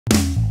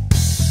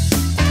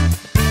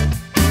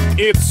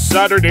It's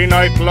Saturday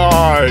Night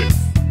Live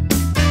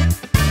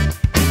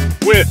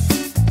with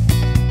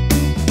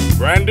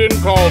Brandon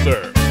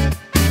Calder,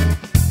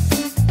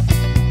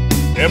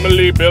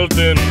 Emily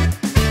Bilton,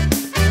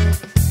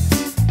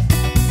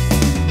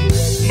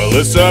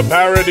 Mélissa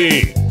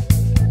Paradis,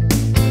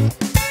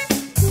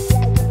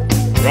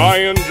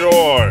 Ryan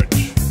George.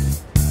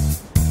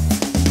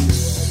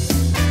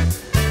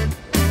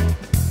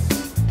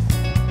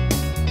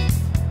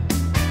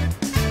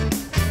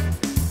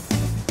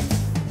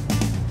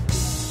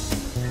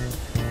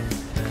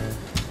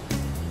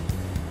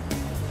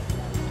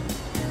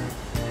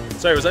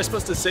 Sorry, was I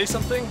supposed to say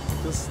something?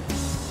 This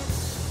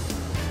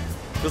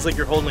feels like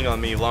you're holding on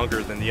me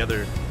longer than the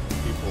other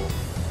people.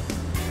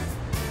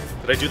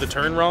 Did I do the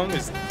turn wrong?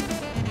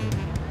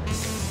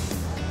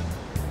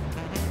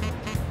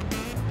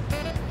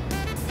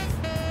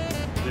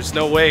 There's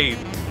no way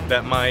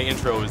that my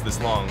intro is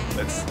this long.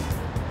 It's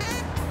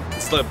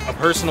a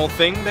personal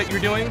thing that you're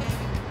doing.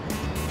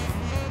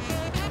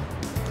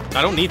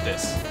 I don't need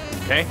this,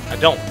 okay? I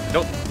don't.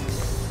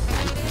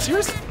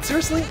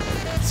 Seriously?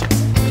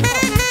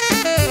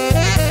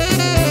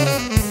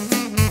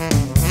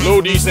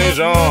 Claudy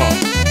Saint-Jean,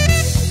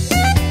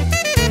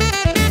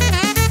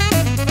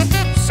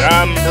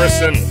 Sam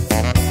Brisson,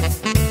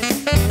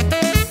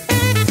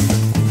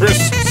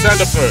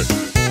 Sandiford.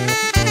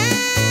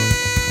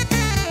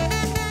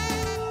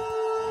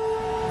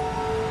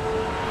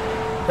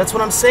 That's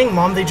what I'm saying,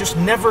 Mom. They just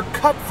never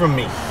cut from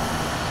me.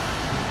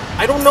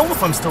 I don't know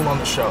if I'm still on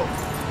the show.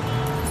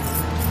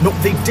 No,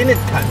 they didn't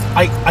cut.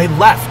 I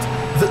left.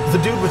 The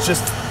dude was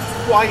just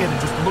quiet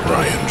and just looking at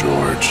me. Ryan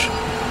George.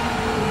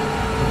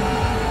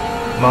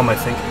 Mom, I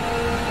think.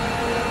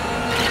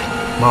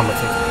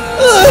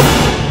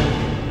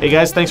 Hey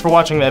guys, thanks for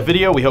watching that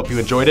video. We hope you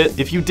enjoyed it.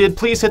 If you did,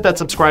 please hit that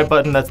subscribe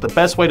button. That's the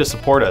best way to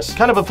support us.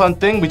 Kind of a fun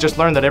thing. We just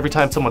learned that every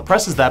time someone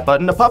presses that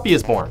button, a puppy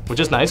is born, which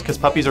is nice because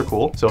puppies are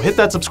cool. So hit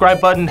that subscribe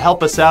button,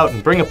 help us out,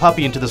 and bring a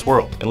puppy into this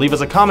world. And leave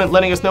us a comment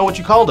letting us know what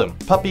you called him.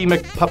 Puppy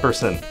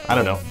McPupperson. I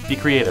don't know. Be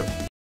creative.